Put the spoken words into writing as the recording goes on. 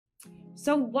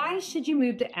So why should you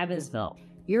move to Evansville?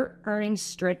 Your earnings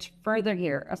stretch further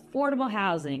here. Affordable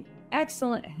housing,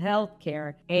 excellent health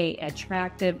care, an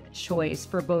attractive choice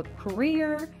for both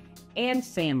career and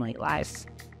family life.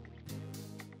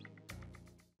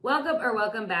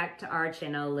 Welcome back to our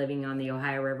channel, Living on the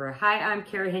Ohio River. Hi, I'm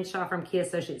Kara Henshaw from Key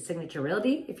Associates Signature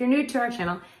Realty. If you're new to our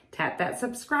channel, tap that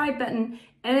subscribe button.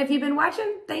 And if you've been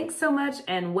watching, thanks so much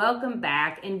and welcome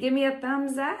back, and give me a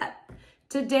thumbs up.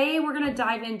 Today, we're going to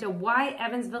dive into why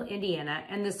Evansville, Indiana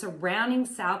and the surrounding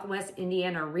Southwest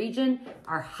Indiana region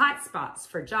are hotspots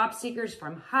for job seekers,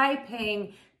 from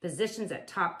high-paying positions at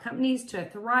top companies to a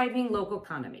thriving local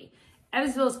economy.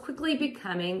 Evansville is quickly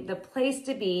becoming the place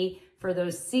to be for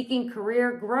those seeking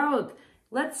career growth.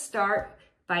 Let's start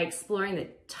by exploring the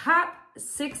top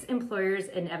 6 employers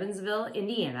in Evansville,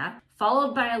 Indiana,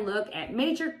 followed by a look at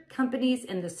major companies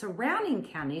in the surrounding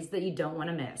counties that you don't want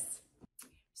to miss.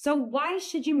 So why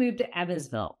should you move to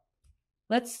Evansville?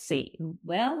 Let's see.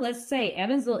 Well, let's say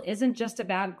Evansville isn't just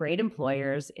about great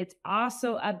employers. It's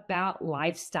also about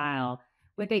lifestyle.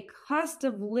 With a cost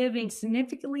of living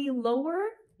significantly lower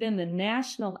than the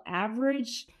national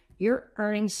average, your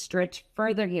earnings stretch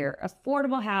further here.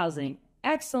 Affordable housing,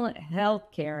 excellent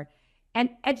health care,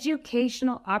 and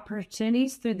educational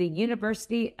opportunities through the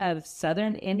University of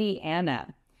Southern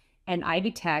Indiana and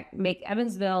Ivy Tech make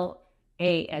Evansville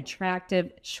an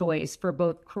attractive choice for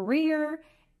both career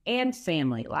and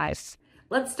family life.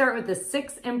 Let's start with the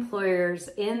 6 employers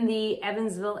in the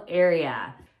Evansville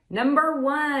area. Number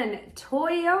 1,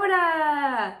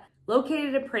 Toyota.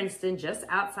 Located in Princeton, just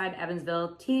outside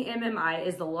Evansville, TMMI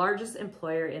is the largest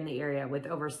employer in the area with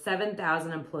over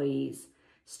 7,000 employees.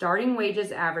 Starting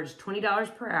wages average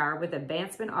 $20 per hour, with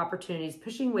advancement opportunities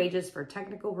pushing wages for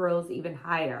technical roles even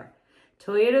higher.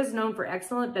 Toyota is known for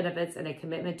excellent benefits and a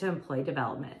commitment to employee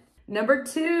development. Number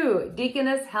 2,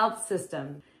 Deaconess Health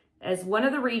System. As one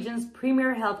of the region's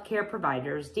premier healthcare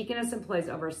providers, Deaconess employs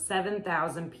over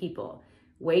 7,000 people.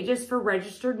 Wages for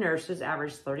registered nurses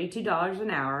average $32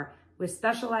 an hour, with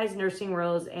specialized nursing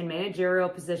roles and managerial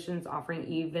positions offering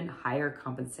even higher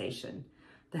compensation.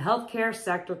 The healthcare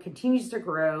sector continues to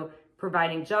grow,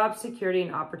 providing job security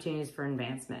and opportunities for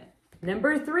advancement.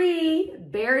 Number 3,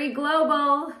 Berry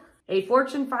Global. A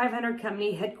Fortune 500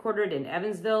 company headquartered in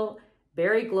Evansville,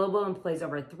 Berry Global employs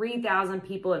over 3,000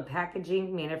 people in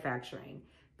packaging manufacturing.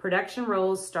 Production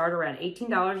roles start around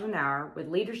 $18 an hour, with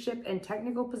leadership and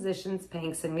technical positions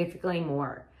paying significantly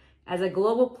more. As a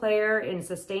global player in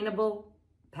sustainable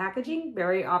packaging,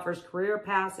 Berry offers career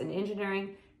paths in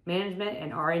engineering, management,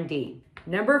 and R&D.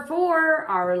 Number 4,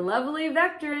 our lovely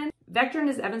Vectren. Vectren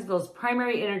is Evansville's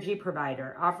primary energy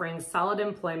provider, offering solid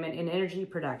employment in energy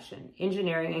production,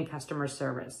 engineering, and customer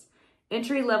service.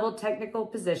 Entry-level technical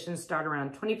positions start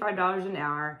around $25 an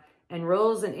hour, and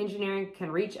roles in engineering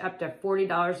can reach up to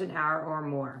 $40 an hour or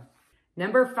more.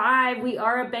 Number 5, we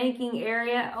are a banking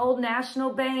area, Old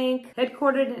National Bank.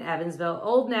 Headquartered in Evansville,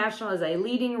 Old National is a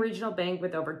leading regional bank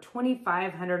with over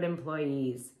 2,500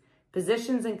 employees.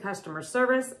 Positions in customer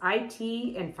service,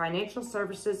 IT, and financial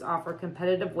services offer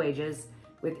competitive wages,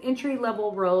 with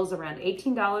entry-level roles around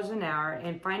 $18 an hour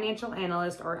and financial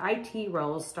analyst or IT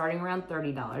roles starting around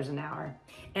 $30 an hour.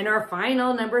 And our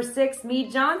final, number 6,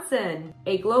 Mead Johnson.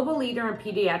 A global leader in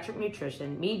pediatric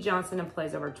nutrition, Mead Johnson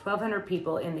employs over 1,200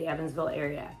 people in the Evansville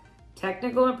area.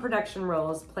 Technical and production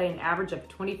roles play an average of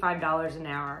 $25 an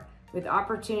hour, with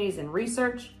opportunities in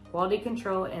research, quality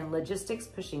control, and logistics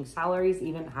pushing salaries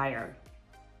even higher.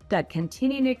 The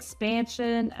continued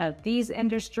expansion of these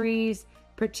industries,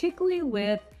 particularly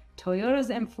with Toyota's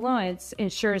influence,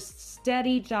 ensures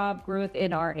steady job growth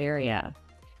in our area.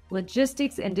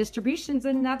 Logistics and distribution is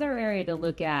another area to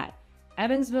look at.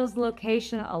 Evansville's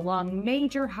location along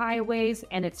major highways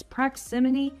and its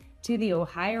proximity to the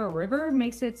Ohio River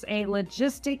makes it a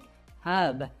logistic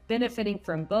hub, benefiting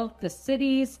from both the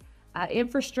city's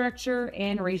infrastructure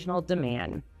and regional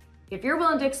demand. If you're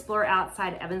willing to explore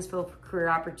outside Evansville for career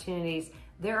opportunities,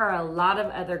 there are a lot of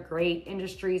other great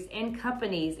industries and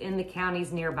companies in the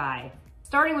counties nearby.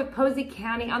 Starting with Posey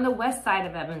County on the west side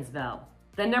of Evansville.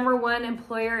 The number 1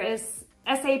 employer is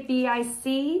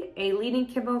SABIC, a leading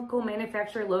chemical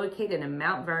manufacturer located in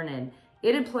Mount Vernon.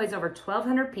 It employs over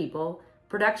 1,200 people.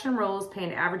 Production roles pay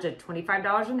an average of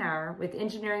 $25 an hour, with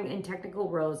engineering and technical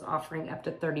roles offering up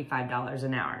to $35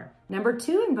 an hour. Number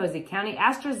 2 in Posey County,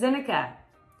 AstraZeneca.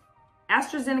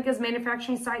 AstraZeneca's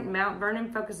manufacturing site in Mount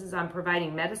Vernon focuses on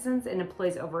providing medicines and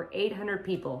employs over 800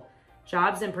 people.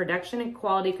 Jobs in production and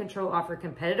quality control offer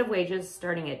competitive wages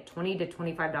starting at $20 to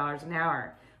 $25 an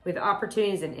hour, with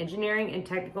opportunities in engineering and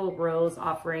technical roles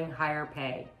offering higher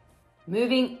pay.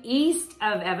 Moving east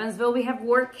of Evansville, we have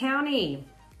Warwick County.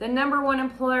 The #1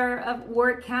 employer of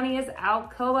Warwick County is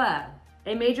Alcoa.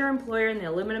 A major employer in the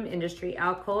aluminum industry,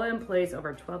 Alcoa employs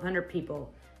over 1,200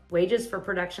 people. Wages for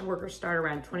production workers start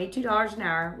around $22 an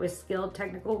hour, with skilled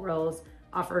technical roles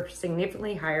offer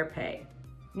significantly higher pay.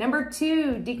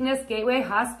 #2, Deaconess Gateway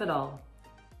Hospital.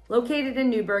 Located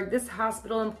in Newburgh, this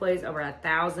hospital employs over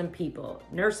 1,000 people.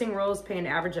 Nursing roles pay an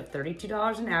average of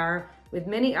 $32 an hour, with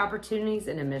many opportunities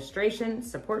in administration,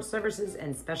 support services,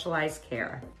 and specialized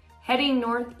care. Heading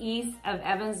northeast of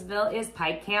Evansville is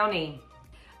Pike County.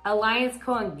 Alliance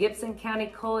Coal and Gibson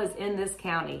County Coal is in this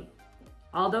county.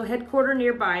 Although headquartered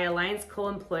nearby, Alliance Coal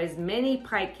employs many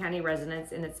Pike County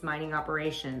residents in its mining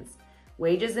operations.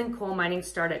 Wages in coal mining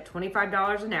start at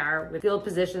 $25 an hour, with field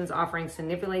positions offering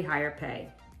significantly higher pay.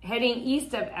 Heading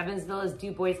east of Evansville is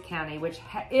Du Bois County, which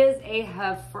is a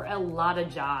hub for a lot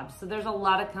of jobs. So there's a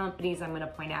lot of companies I'm going to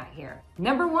point out here.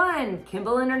 #1,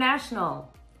 Kimball International.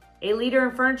 A leader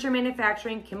in furniture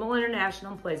manufacturing, Kimball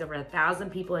International employs over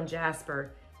 1,000 people in Jasper.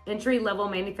 Entry-level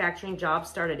manufacturing jobs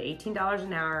start at $18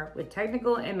 an hour, with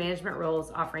technical and management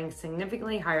roles offering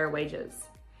significantly higher wages.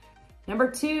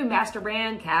 #2, Master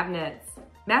Brand Cabinets.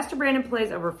 Master Brand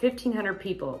employs over 1,500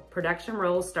 people. Production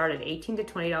roles start at $18 to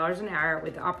 $20 an hour,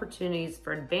 with opportunities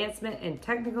for advancement in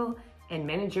technical and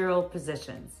managerial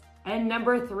positions. And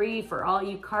 #3, for all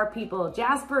you car people,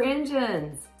 Jasper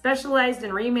Engines. Specialized in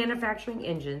remanufacturing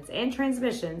engines and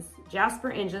transmissions,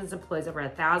 Jasper Engines employs over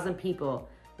 1,000 people.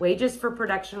 Wages for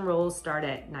production roles start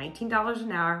at $19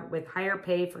 an hour, with higher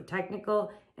pay for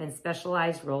technical and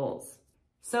specialized roles.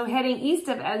 So heading east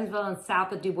of Evansville and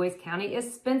south of Du Bois County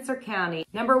is Spencer County.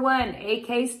 #1,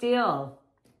 AK Steel.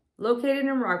 Located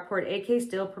in Rockport, AK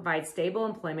Steel provides stable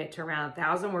employment to around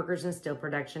 1,000 workers in steel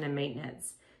production and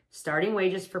maintenance. Starting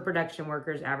wages for production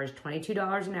workers average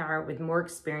 $22 an hour, with more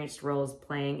experienced roles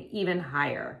paying even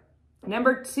higher.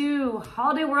 #2,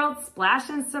 Holiday World Splash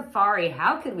and Safari.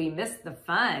 How could we miss the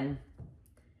fun?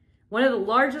 One of the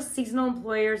largest seasonal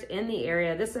employers in the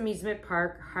area, this amusement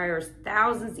park hires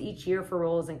thousands each year for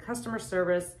roles in customer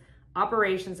service,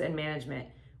 operations, and management.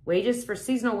 Wages for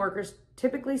seasonal workers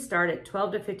typically start at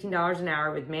 $12 to $15 an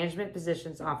hour, with management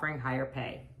positions offering higher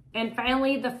pay. And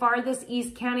finally, the farthest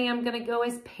east county I'm going to go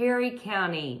is Perry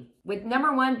County, with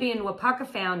 #1 being Wapaka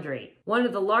Foundry. One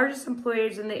of the largest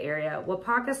employers in the area,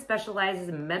 Wapaka specializes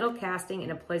in metal casting and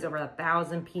employs over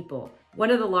 1,000 people.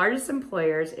 One of the largest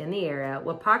employers in the area,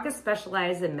 Wapaka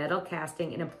specializes in metal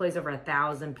casting and employs over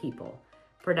 1,000 people.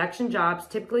 Production jobs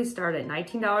typically start at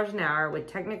 $19 an hour, with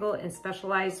technical and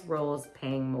specialized roles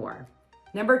paying more.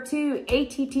 #2,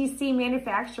 ATTC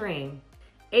Manufacturing.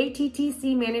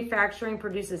 ATTC Manufacturing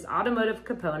produces automotive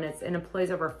components and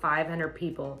employs over 500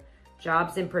 people.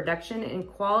 Jobs in production and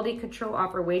quality control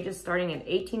offer wages starting at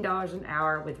 $18 an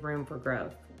hour, with room for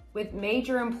growth. With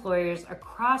major employers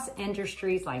across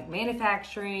industries like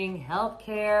manufacturing,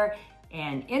 healthcare,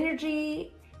 and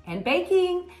energy and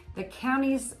baking, the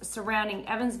counties surrounding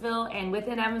Evansville and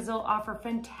within Evansville offer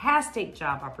fantastic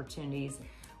job opportunities.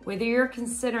 Whether you're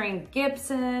considering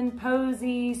Gibson,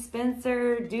 Posey,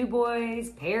 Spencer, Du Bois,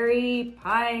 Perry,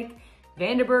 Pike,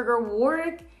 Vanderburgh, or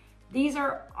Warwick, these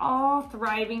are all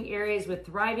thriving areas with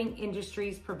thriving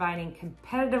industries providing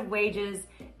competitive wages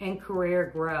and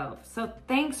career growth. So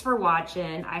thanks for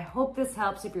watching. I hope this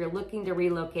helps if you're looking to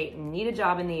relocate and need a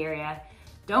job in the area.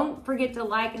 Don't forget to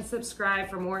like and subscribe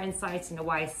for more insights into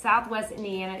why Southwest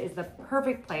Indiana is the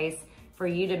perfect place for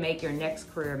you to make your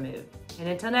next career move. And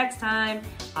until next time,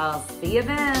 I'll see you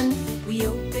then. We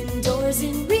open doors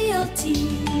in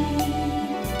realty.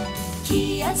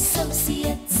 Key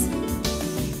Associates.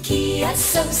 Key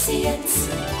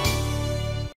Associates.